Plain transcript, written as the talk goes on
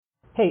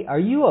Hey,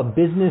 are you a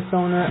business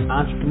owner,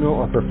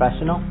 entrepreneur, or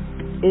professional?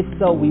 If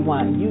so, we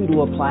want you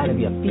to apply to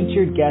be a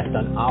featured guest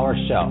on our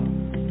show.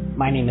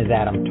 My name is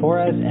Adam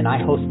Torres, and I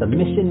host the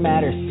Mission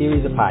Matters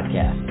series of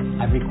podcasts.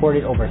 I've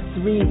recorded over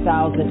 3,000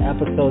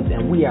 episodes,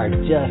 and we are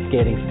just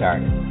getting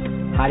started.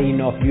 How do you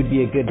know if you'd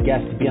be a good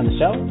guest to be on the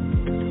show?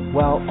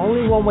 Well,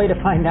 only one way to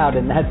find out,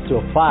 and that's to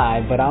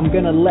apply, but I'm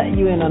going to let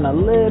you in on a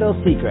little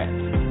secret.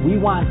 We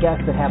want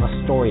guests that have a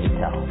story to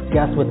tell,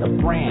 guests with a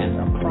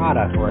brand, a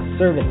product, or a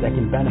service that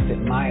can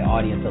benefit my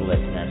audience of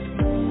listeners.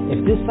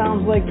 If this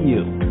sounds like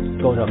you,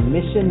 go to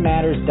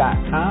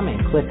missionmatters.com and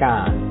click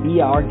on Be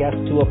Our Guest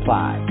to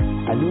apply.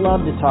 I'd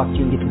love to talk to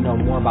you and get to know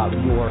more about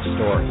your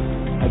story.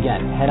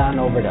 Again, head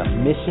on over to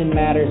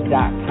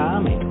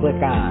missionmatters.com and click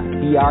on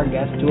Be Our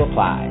Guest to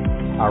apply.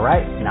 All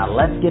right, now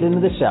let's get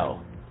into the show.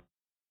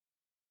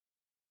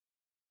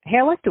 Hey,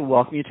 I'd like to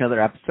welcome you to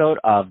another episode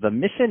of the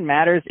Mission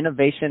Matters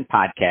Innovation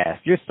Podcast,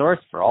 your source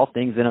for all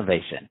things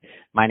innovation.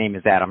 My name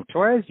is Adam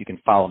Torres. You can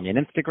follow me on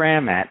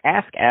Instagram at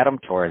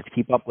AskAdamTorres.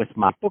 Keep up with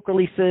my book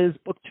releases,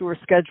 book tour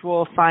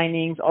schedule,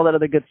 signings, all that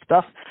other good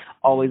stuff.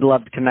 Always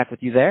love to connect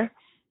with you there.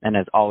 And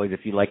as always, if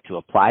you'd like to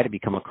apply to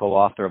become a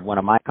co-author of one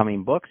of my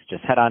upcoming books,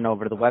 just head on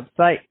over to the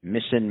website,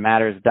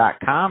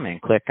 missionmatters.com,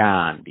 and click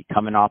on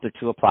Become an Author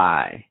to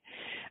apply.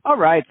 All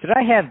right, so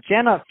I have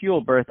Jana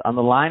Fuelberth on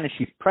the line, and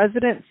she's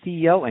president,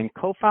 CEO, and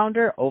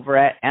co-founder over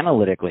at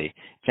Analytically.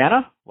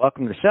 Jana,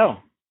 welcome to the show.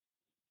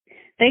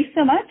 Thanks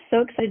so much. So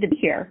excited to be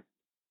here.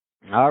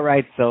 All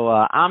right, so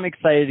I'm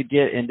excited to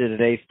get into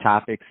today's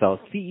topic. So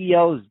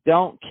CEOs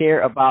don't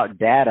care about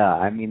data.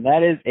 I mean,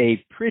 that is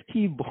a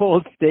pretty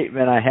bold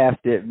statement, I have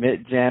to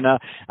admit, Jana.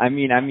 I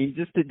mean,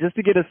 just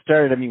to get us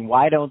started,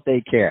 why don't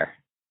they care?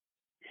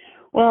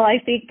 Well, I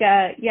think,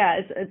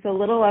 it's a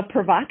little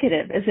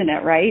provocative, isn't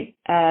it, right?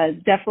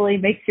 Definitely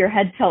makes your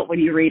head tilt when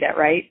you read it,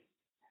 right?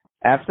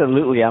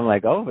 Absolutely. I'm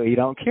like, oh, you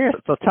don't care.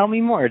 So tell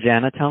me more,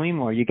 Jana. Tell me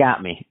more. You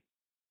got me.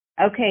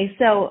 Okay,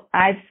 so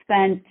I've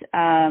spent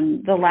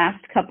the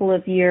last couple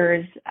of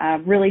years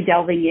really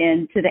delving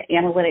into the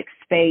analytics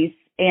space.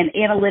 And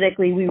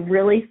analytically, we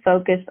really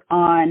focus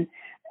on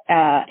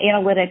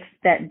analytics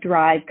that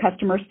drive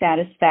customer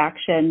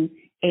satisfaction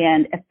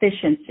and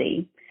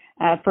efficiency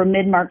for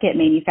mid-market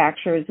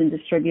manufacturers and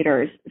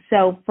distributors.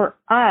 So for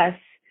us,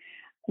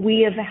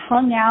 we have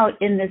hung out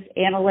in this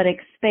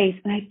analytics space,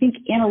 and I think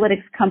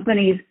analytics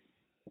companies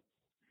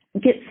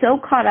get so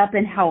caught up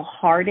in how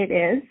hard it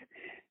is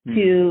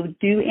to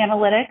do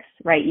analytics,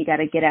 right? You got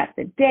to get at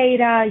the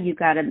data, you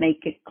got to make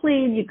it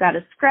clean, you got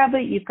to scrub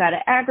it, you've got to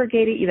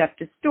aggregate it, you have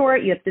to store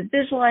it, you have to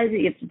visualize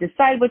it, you have to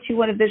decide what you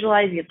want to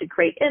visualize, you have to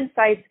create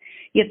insights,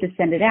 you have to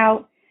send it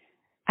out.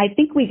 I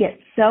think we get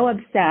so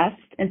obsessed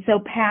and so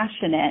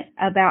passionate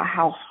about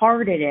how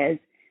hard it is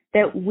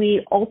that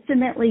we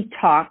ultimately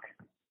talk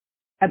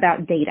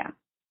about data.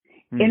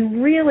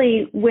 And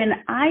really, when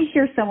I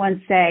hear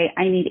someone say,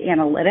 I need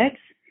analytics,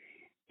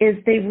 is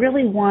they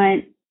really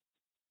want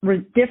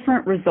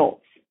different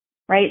results,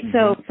 right?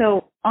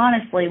 So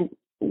honestly,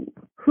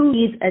 who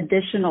needs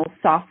additional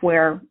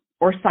software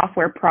or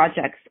software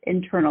projects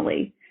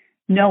internally?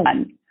 No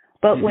one.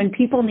 But when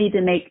people need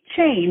to make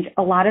change,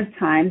 a lot of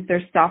times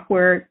there's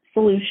software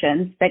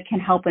solutions that can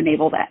help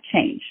enable that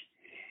change.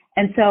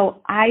 And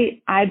so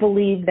I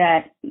believe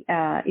that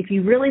if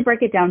you really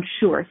break it down,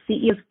 sure,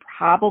 CEOs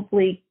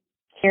probably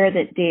care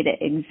that data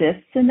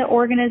exists in the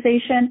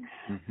organization,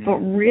 but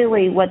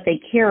really what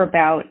they care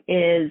about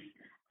is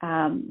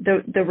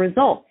the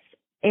results.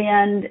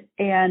 And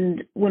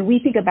when we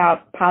think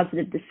about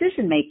positive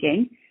decision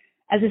making,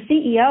 as a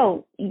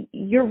CEO,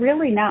 you're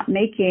really not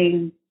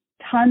making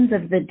tons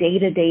of the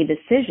day-to-day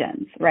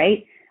decisions,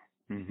 right?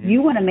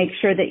 You want to make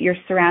sure that you're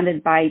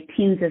surrounded by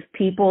teams of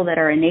people that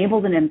are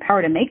enabled and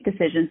empowered to make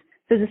decisions.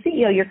 So as a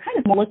CEO, you're kind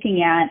of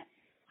looking at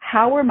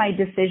how are my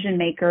decision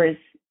makers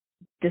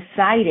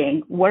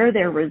deciding, what are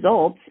their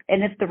results?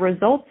 And if the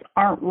results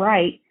aren't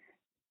right,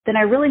 then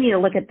I really need to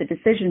look at the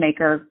decision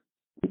maker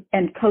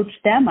and coach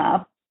them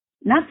up,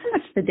 not so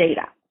much the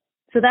data.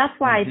 So that's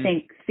why I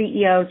think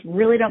CEOs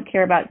really don't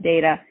care about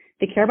data.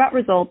 They care about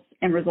results,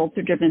 and results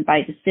are driven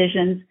by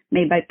decisions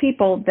made by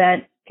people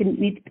that can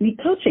need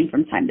coaching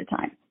from time to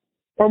time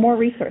or more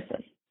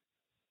resources.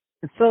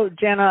 So,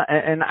 Jana,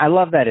 and I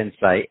love that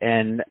insight.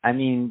 And I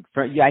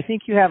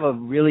think you have a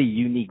really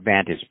unique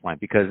vantage point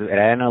because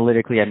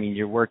analytically,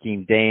 you're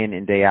working day in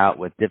and day out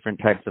with different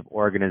types of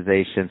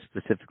organizations,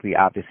 specifically,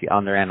 obviously,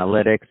 on their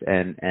analytics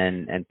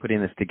and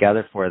putting this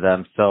together for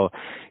them. So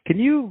can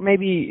you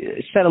maybe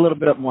shed a little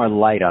bit more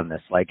light on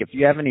this? Like, if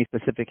you have any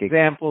specific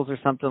examples or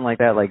something like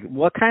that, like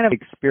what kind of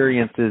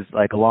experiences,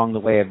 like along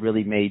the way, have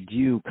really made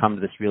you come to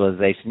this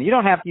realization? You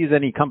don't have to use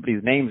any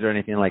company's names or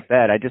anything like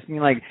that. I just mean,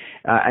 like,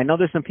 I know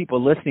there's some people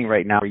listening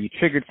right now where you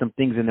triggered some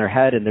things in their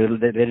head and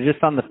they're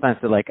just on the fence.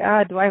 They're like,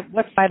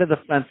 what side of the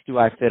fence do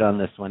I fit on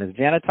this one? Is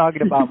Jana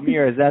talking about me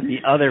or is that the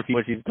other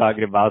people she's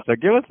talking about? So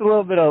give us a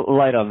little bit of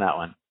light on that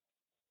one.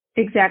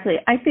 Exactly.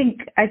 I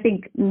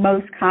think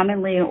most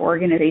commonly in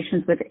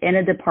organizations within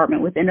a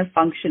department, within a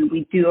function,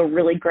 we do a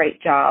really great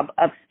job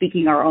of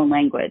speaking our own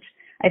language.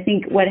 I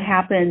think what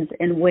happens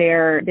and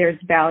where there's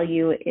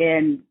value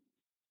in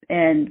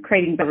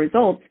creating the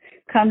results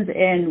comes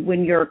in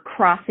when you're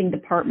crossing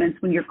departments,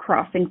 when you're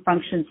crossing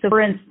functions. So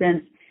for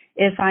instance,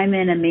 if I'm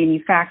in a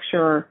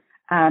manufacturer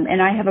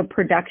and I have a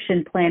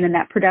production plan, and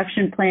that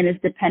production plan is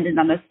dependent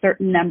on a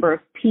certain number of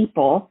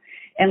people,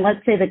 and let's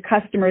say the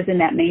customers in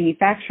that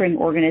manufacturing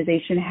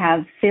organization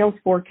have sales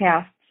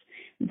forecasts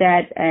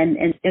that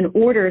and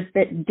orders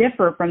that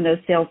differ from those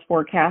sales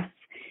forecasts,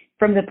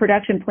 from the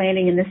production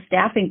planning and the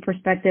staffing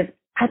perspective,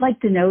 I'd like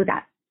to know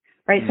that,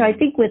 right? So I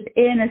think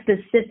within a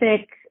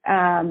specific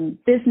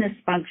business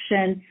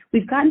function,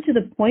 we've gotten to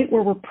the point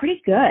where we're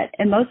pretty good,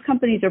 and most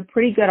companies are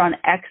pretty good on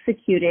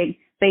executing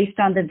based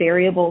on the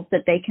variables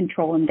that they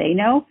control and they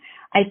know.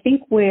 I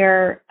think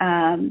where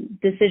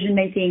decision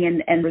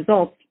making and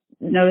results,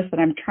 notice that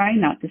I'm trying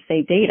not to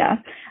say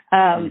data,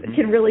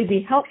 can really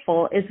be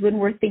helpful is when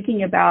we're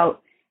thinking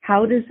about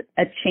how does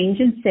a change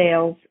in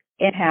sales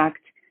impact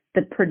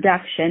the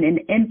production and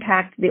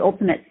impact the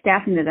ultimate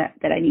staffing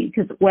that I need.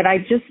 Because what I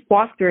just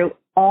walked through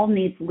all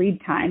needs lead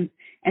time.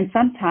 And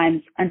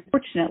sometimes,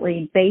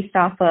 unfortunately, based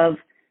off of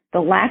the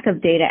lack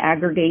of data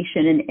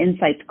aggregation and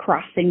insights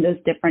crossing those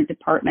different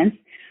departments,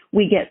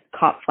 we get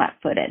caught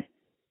flat-footed.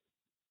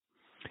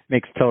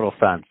 Makes total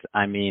sense.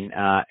 I mean,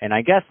 and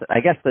I guess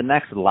the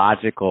next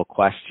logical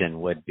question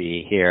would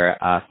be here.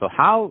 So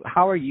how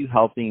are you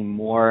helping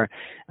more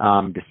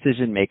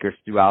decision makers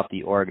throughout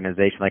the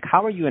organization? Like,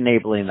 how are you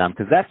enabling them?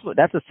 Because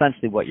that's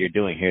essentially what you're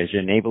doing here, is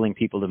you're enabling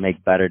people to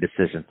make better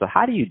decisions. So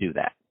how do you do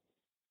that?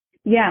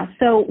 Yeah.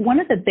 So one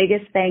of the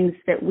biggest things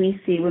that we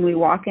see when we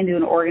walk into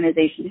an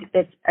organization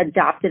that's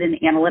adopted an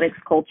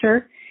analytics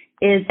culture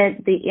is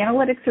that the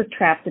analytics are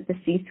trapped at the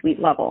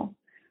C-suite level.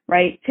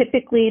 Right?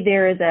 Typically,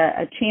 there is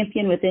a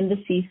champion within the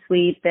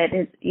C-suite that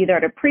is either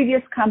at a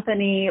previous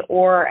company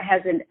or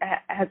has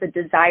a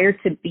desire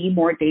to be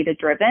more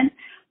data-driven.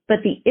 But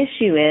the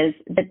issue is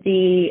that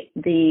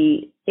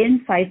the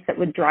insights that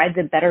would drive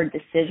the better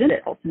decision,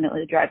 that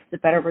ultimately drives the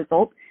better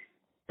result,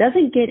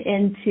 doesn't get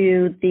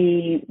into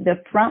the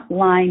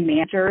frontline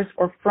managers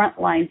or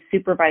frontline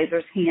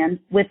supervisors' hands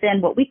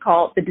within what we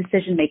call the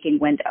decision-making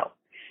window.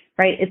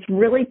 Right? It's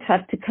really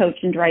tough to coach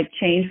and drive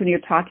change when you're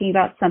talking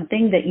about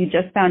something that you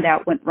just found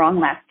out went wrong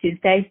last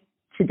Tuesday,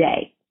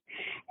 today.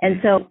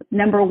 And so,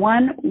 number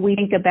one, we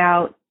think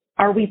about,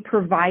 are we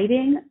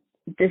providing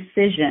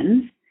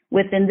decisions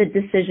within the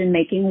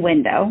decision-making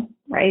window,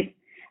 right?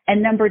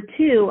 And number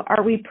two,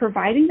 are we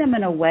providing them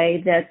in a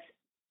way that's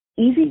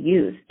easy to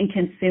use and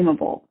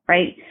consumable,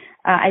 right?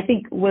 I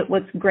think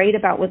what's great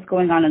about what's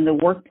going on in the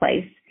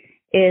workplace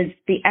is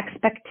the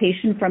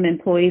expectation from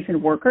employees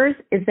and workers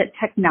is that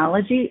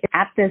technology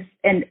at this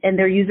and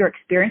their user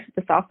experience,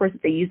 the software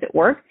that they use at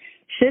work,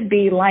 should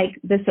be like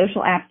the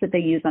social apps that they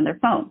use on their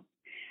phone.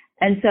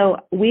 And so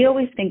we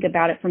always think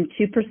about it from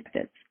two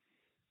perspectives: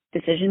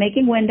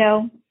 decision-making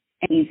window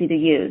and easy to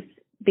use.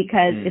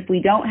 Because if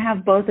we don't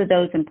have both of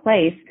those in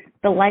place,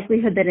 the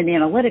likelihood that an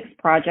analytics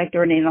project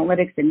or an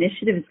analytics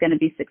initiative is going to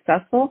be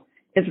successful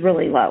is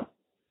really low.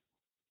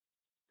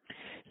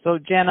 So,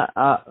 Jana,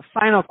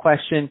 final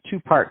question,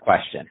 two-part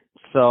question.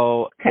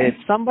 So if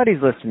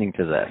somebody's listening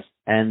to this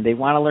and they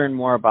want to learn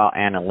more about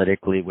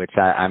Analytically, which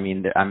I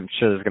mean, I'm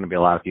sure there's going to be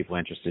a lot of people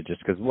interested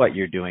just because what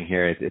you're doing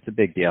here it's a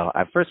big deal.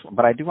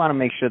 But I do want to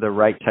make sure the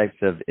right types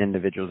of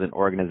individuals and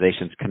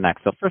organizations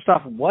connect. So first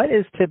off, what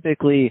is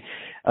typically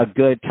a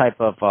good type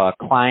of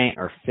client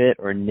or fit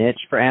or niche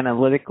for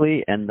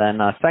Analytically? And then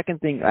second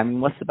thing, I mean,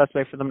 what's the best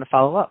way for them to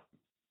follow up?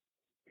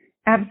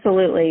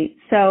 Absolutely.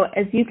 So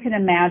as you can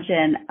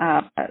imagine,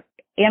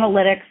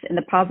 analytics and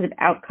the positive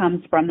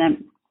outcomes from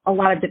them, a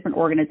lot of different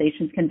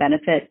organizations can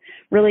benefit.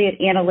 Really at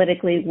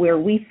Analytically, where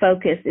we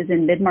focus is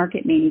in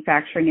mid-market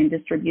manufacturing and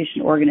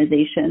distribution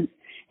organizations.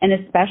 And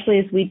especially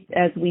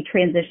as we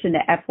transition to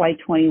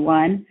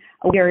FY21,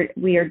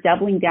 we are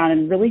doubling down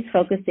and really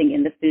focusing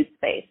in the food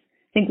space.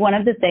 I think one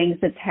of the things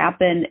that's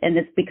happened and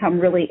it's become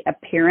really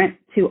apparent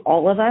to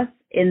all of us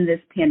in this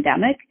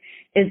pandemic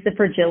is the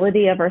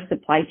fragility of our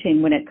supply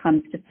chain when it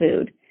comes to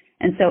food.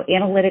 And so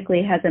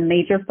Analytically has a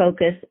major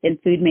focus in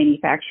food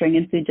manufacturing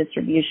and food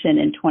distribution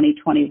in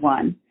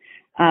 2021.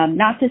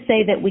 Not to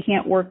say that we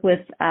can't work with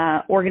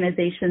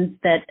organizations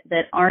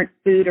that aren't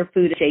food or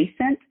food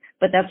adjacent,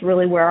 but that's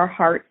really where our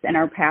hearts and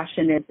our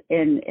passion is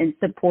in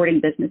supporting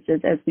businesses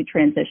as we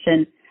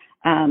transition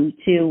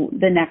to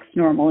the next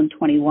normal in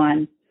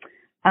 21.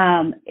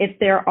 If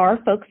there are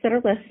folks that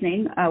are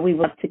listening, we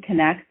would love to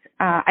connect.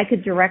 I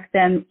could direct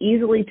them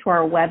easily to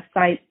our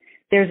website.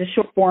 There's a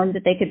short form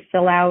that they could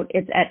fill out.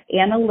 It's at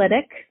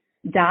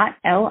analytic.li.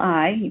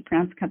 You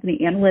pronounce the company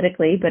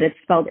Analytically, but it's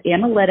spelled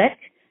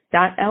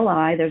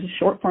analytic.li. There's a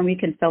short form you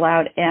can fill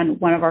out,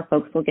 and one of our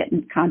folks will get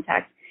in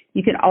contact.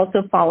 You can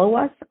also follow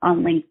us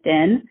on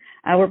LinkedIn.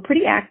 We're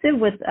pretty active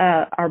with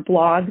our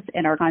blogs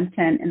and our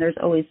content, and there's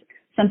always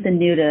something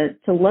new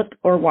to look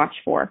or watch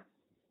for.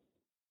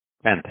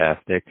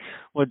 Fantastic.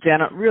 Well,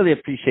 Jana, really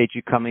appreciate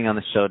you coming on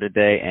the show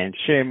today and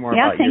sharing more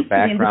about your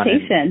background.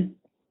 Thanks for the invitation.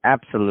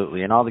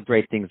 Absolutely, and all the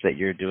great things that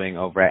you're doing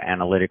over at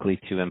Analytically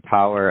to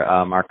empower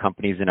our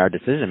companies and our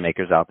decision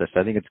makers out there. So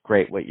I think it's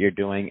great what you're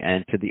doing.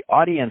 And to the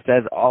audience,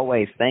 as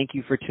always, thank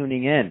you for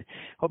tuning in.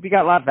 Hope you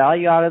got a lot of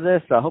value out of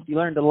this. I hope you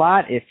learned a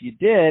lot. If you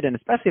did, and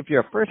especially if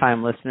you're a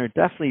first-time listener,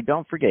 definitely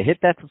don't forget, hit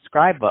that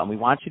subscribe button. We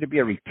want you to be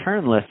a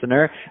return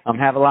listener.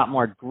 Have a lot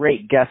more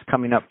great guests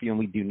coming up for you, and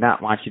we do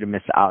not want you to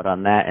miss out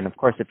on that. And, of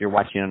course, if you're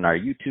watching on our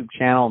YouTube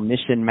channel,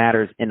 Mission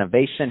Matters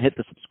Innovation, hit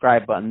the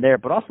subscribe button there,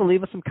 but also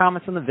leave us some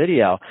comments on the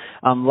video.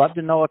 Love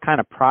to know what kind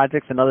of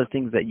projects and other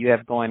things that you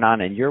have going on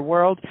in your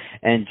world.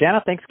 And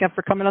Jana, thanks again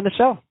for coming on the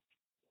show.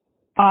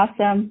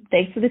 Awesome.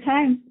 Thanks for the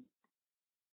time.